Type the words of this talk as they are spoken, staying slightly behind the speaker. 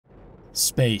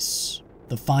Space,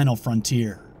 the final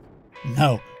frontier.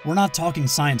 No, we're not talking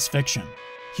science fiction.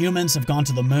 Humans have gone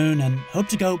to the moon and hope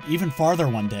to go even farther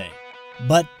one day.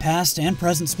 But past and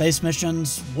present space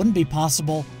missions wouldn't be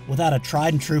possible without a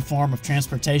tried and true form of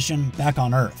transportation back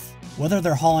on Earth. Whether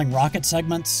they're hauling rocket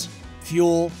segments,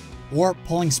 fuel, or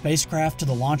pulling spacecraft to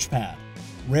the launch pad,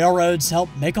 railroads help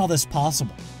make all this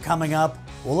possible. Coming up,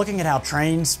 we're looking at how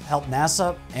trains help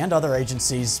NASA and other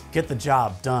agencies get the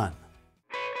job done.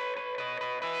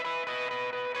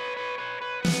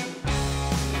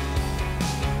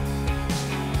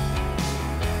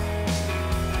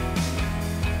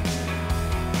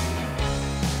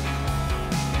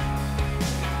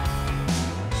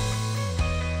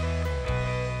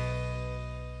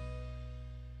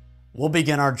 We'll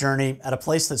begin our journey at a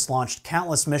place that's launched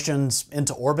countless missions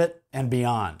into orbit and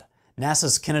beyond,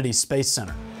 NASA's Kennedy Space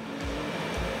Center.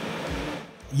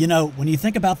 You know, when you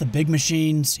think about the big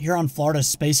machines here on Florida's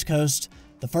Space Coast,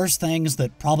 the first things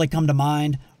that probably come to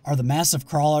mind are the massive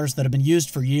crawlers that have been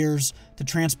used for years to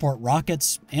transport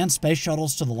rockets and space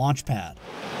shuttles to the launch pad.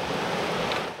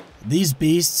 These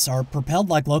beasts are propelled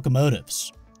like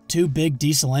locomotives. Two big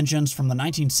diesel engines from the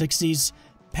 1960s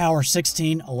power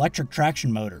 16 electric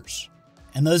traction motors.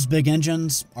 And those big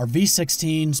engines are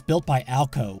V16s built by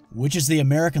Alco, which is the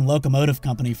American locomotive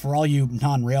company for all you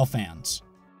non-rail fans.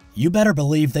 You better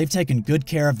believe they've taken good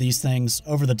care of these things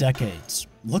over the decades.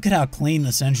 Look at how clean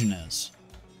this engine is.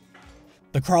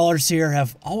 The crawlers here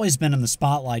have always been in the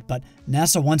spotlight, but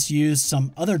NASA once used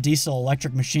some other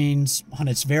diesel-electric machines on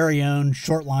its very own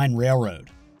short-line railroad.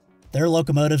 Their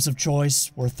locomotives of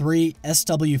choice were three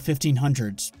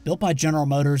SW1500s built by General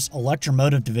Motors'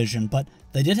 Electromotive division, but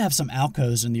they did have some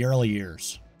Alcos in the early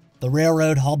years. The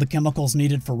railroad hauled the chemicals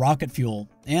needed for rocket fuel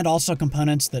and also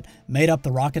components that made up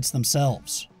the rockets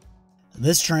themselves.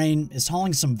 This train is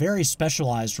hauling some very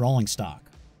specialized rolling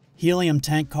stock. Helium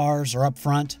tank cars are up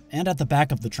front and at the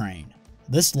back of the train.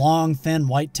 This long, thin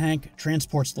white tank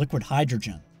transports liquid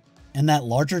hydrogen, and that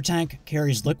larger tank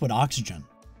carries liquid oxygen.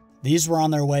 These were on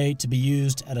their way to be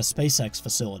used at a SpaceX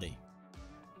facility.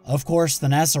 Of course, the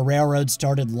NASA railroad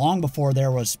started long before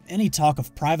there was any talk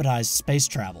of privatized space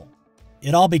travel.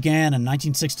 It all began in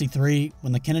 1963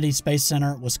 when the Kennedy Space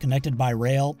Center was connected by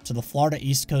rail to the Florida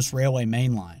East Coast Railway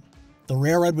main line. The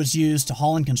railroad was used to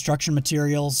haul in construction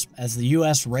materials as the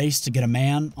U.S. raced to get a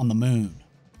man on the moon.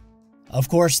 Of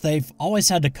course, they've always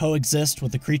had to coexist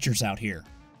with the creatures out here.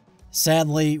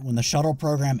 Sadly, when the shuttle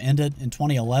program ended in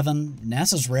 2011,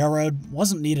 NASA's railroad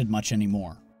wasn't needed much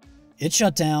anymore. It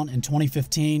shut down in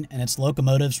 2015 and its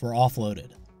locomotives were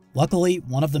offloaded. Luckily,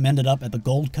 one of them ended up at the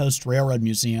Gold Coast Railroad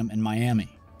Museum in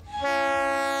Miami.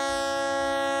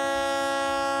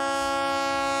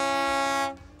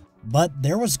 But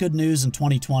there was good news in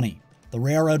 2020. The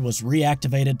railroad was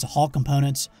reactivated to haul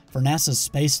components for NASA's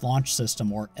Space Launch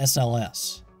System, or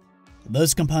SLS.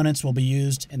 Those components will be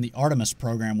used in the Artemis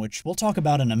program, which we'll talk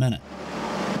about in a minute.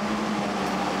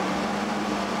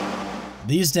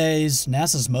 These days,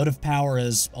 NASA's motive power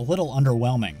is a little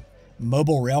underwhelming.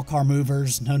 Mobile railcar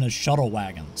movers known as shuttle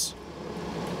wagons.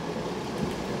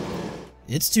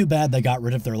 It's too bad they got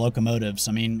rid of their locomotives.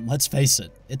 I mean, let's face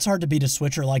it, it's hard to beat a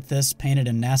switcher like this painted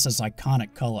in NASA's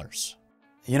iconic colors.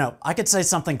 You know, I could say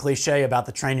something cliche about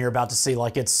the train you're about to see,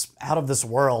 like it's out of this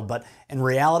world, but in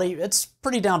reality, it's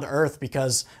pretty down to earth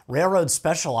because railroads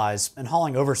specialize in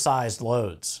hauling oversized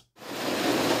loads.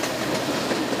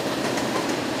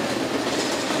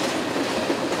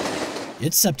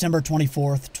 It's September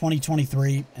 24th,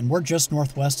 2023, and we're just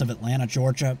northwest of Atlanta,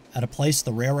 Georgia, at a place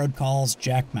the railroad calls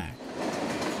Jack Mac.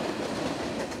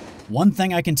 One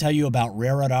thing I can tell you about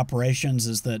railroad operations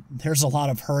is that there's a lot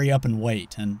of hurry up and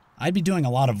wait, and I'd be doing a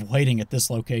lot of waiting at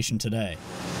this location today.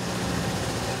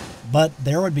 But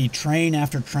there would be train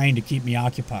after train to keep me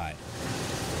occupied.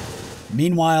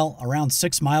 Meanwhile, around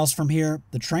 6 miles from here,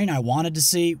 the train I wanted to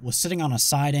see was sitting on a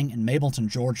siding in Mableton,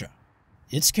 Georgia.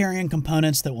 It's carrying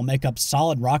components that will make up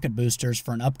solid rocket boosters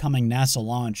for an upcoming NASA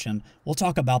launch, and we'll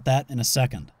talk about that in a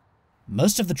second.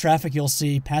 Most of the traffic you'll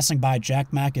see passing by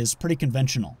Jack Mac is pretty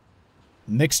conventional.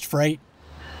 Mixed freight,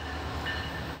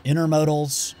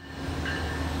 intermodals,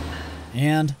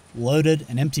 and loaded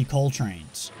and empty coal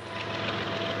trains.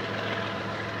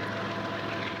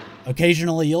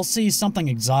 Occasionally you'll see something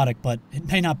exotic, but it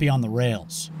may not be on the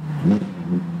rails.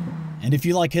 And if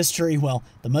you like history, well,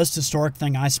 the most historic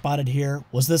thing I spotted here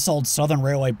was this old Southern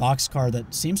Railway boxcar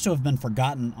that seems to have been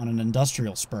forgotten on an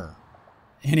industrial spur.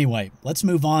 Anyway, let's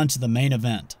move on to the main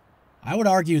event. I would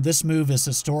argue this move is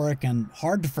historic and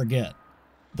hard to forget.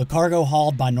 The cargo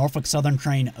hauled by Norfolk Southern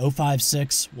Train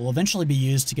 056 will eventually be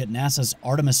used to get NASA's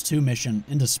Artemis II mission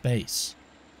into space.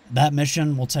 That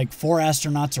mission will take 4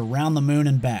 astronauts around the moon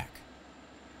and back.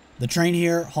 The train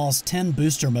here hauls 10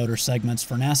 booster motor segments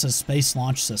for NASA's Space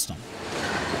Launch System.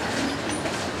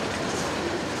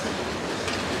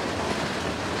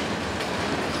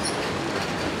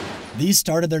 These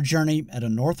started their journey at a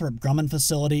Northrop Grumman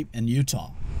facility in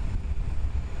Utah.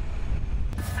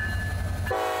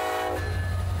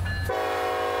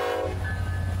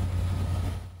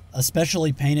 A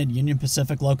specially painted Union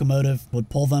Pacific locomotive would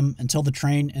pull them until the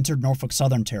train entered Norfolk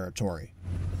Southern territory.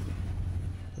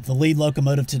 The lead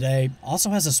locomotive today also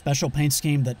has a special paint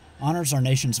scheme that honors our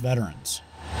nation's veterans.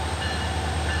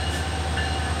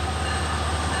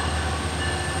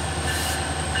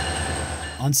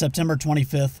 On September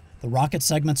 25th, the rocket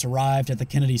segments arrived at the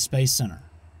Kennedy Space Center.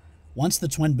 Once the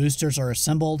twin boosters are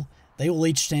assembled, they will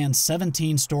each stand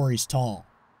 17 stories tall.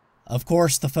 Of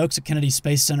course, the folks at Kennedy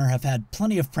Space Center have had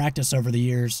plenty of practice over the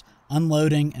years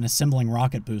unloading and assembling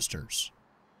rocket boosters.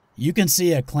 You can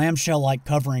see a clamshell-like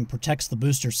covering protects the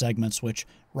booster segments, which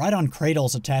ride on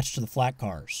cradles attached to the flat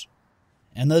cars.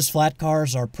 And those flat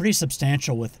cars are pretty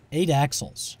substantial with 8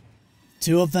 axles.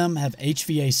 2 of them have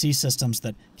HVAC systems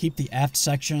that keep the aft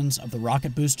sections of the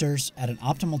rocket boosters at an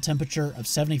optimal temperature of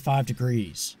 75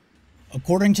 degrees.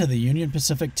 According to the Union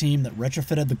Pacific team that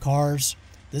retrofitted the cars,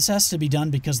 this has to be done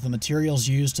because the materials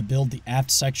used to build the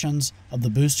aft sections of the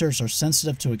boosters are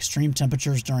sensitive to extreme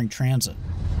temperatures during transit.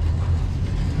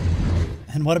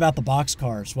 And what about the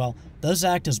boxcars? Well, those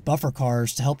act as buffer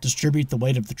cars to help distribute the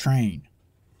weight of the train.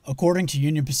 According to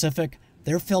Union Pacific,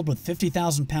 they're filled with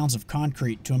 50,000 pounds of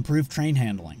concrete to improve train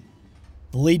handling.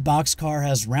 The lead boxcar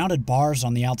has rounded bars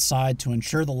on the outside to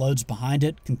ensure the loads behind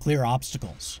it can clear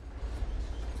obstacles.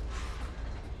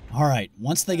 Alright,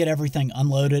 once they get everything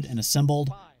unloaded and assembled,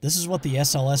 this is what the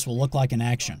SLS will look like in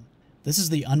action. This is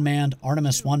the unmanned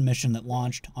Artemis 1 mission that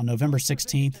launched on November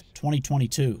 16,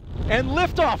 2022. And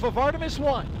liftoff of Artemis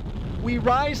 1. We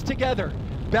rise together,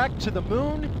 back to the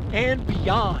moon and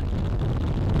beyond.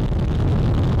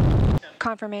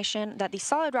 Confirmation that the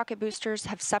solid rocket boosters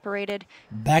have separated.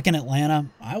 Back in Atlanta,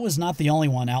 I was not the only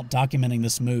one out documenting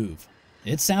this move.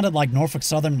 It sounded like Norfolk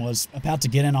Southern was about to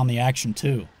get in on the action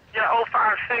too. Yeah,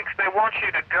 056, they want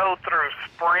you to go through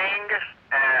spring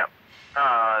at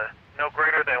no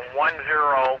greater than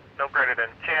no greater than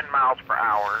 10 miles per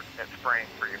hour at spring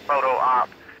for your photo op.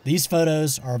 These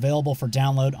photos are available for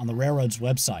download on the railroad's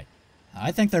website.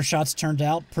 I think their shots turned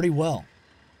out pretty well.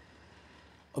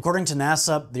 According to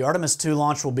NASA, the Artemis 2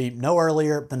 launch will be no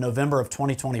earlier than November of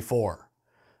 2024.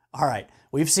 Alright,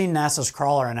 we've seen NASA's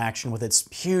crawler in action with its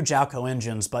huge Alco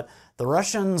engines, but the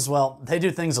Russians, well, they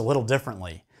do things a little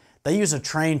differently. They use a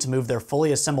train to move their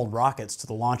fully assembled rockets to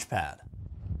the launch pad.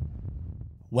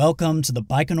 Welcome to the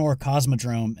Baikonur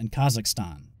Cosmodrome in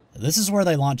Kazakhstan. This is where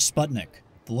they launched Sputnik,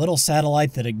 the little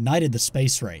satellite that ignited the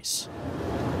space race.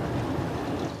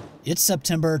 It's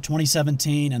September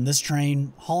 2017, and this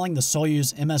train, hauling the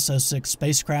Soyuz MS-06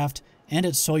 spacecraft and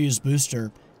its Soyuz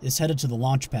booster, is headed to the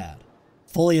launch pad.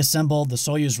 Fully assembled, the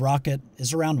Soyuz rocket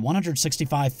is around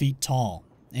 165 feet tall,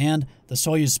 and the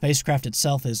Soyuz spacecraft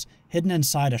itself is hidden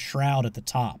inside a shroud at the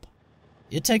top.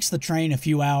 It takes the train a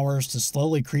few hours to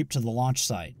slowly creep to the launch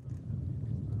site.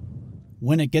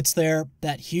 When it gets there,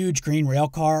 that huge green rail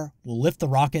car will lift the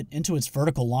rocket into its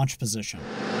vertical launch position.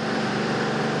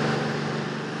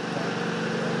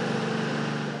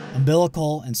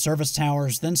 Umbilical and service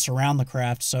towers then surround the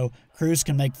craft so crews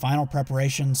can make final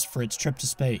preparations for its trip to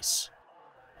space.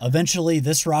 Eventually,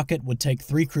 this rocket would take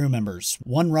 3 crew members,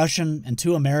 1 Russian and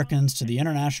 2 Americans, to the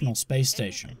International Space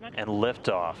Station. And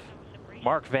liftoff.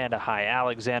 Mark Vande Hei,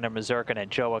 Alexander Mazurkin, and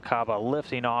Joe Acaba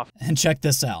lifting off. And check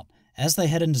this out. As they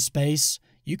head into space,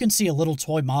 you can see a little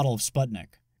toy model of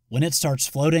Sputnik. When it starts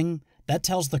floating, that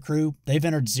tells the crew they've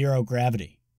entered zero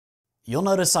gravity. You'll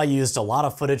notice I used a lot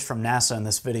of footage from NASA in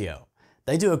this video.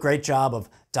 They do a great job of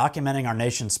documenting our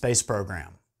nation's space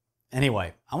program.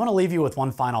 Anyway, I want to leave you with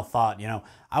one final thought.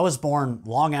 I was born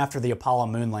long after the Apollo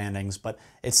moon landings, but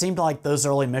it seemed like those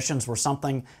early missions were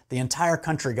something the entire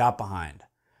country got behind.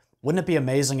 Wouldn't it be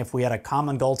amazing if we had a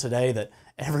common goal today that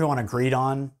everyone agreed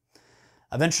on?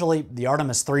 Eventually, the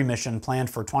Artemis 3 mission planned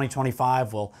for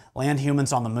 2025 will land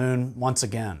humans on the moon once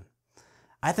again.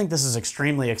 I think this is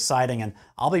extremely exciting, and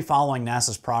I'll be following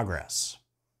NASA's progress.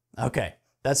 Okay,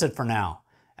 that's it for now.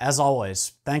 As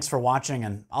always, thanks for watching,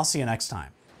 and I'll see you next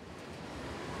time.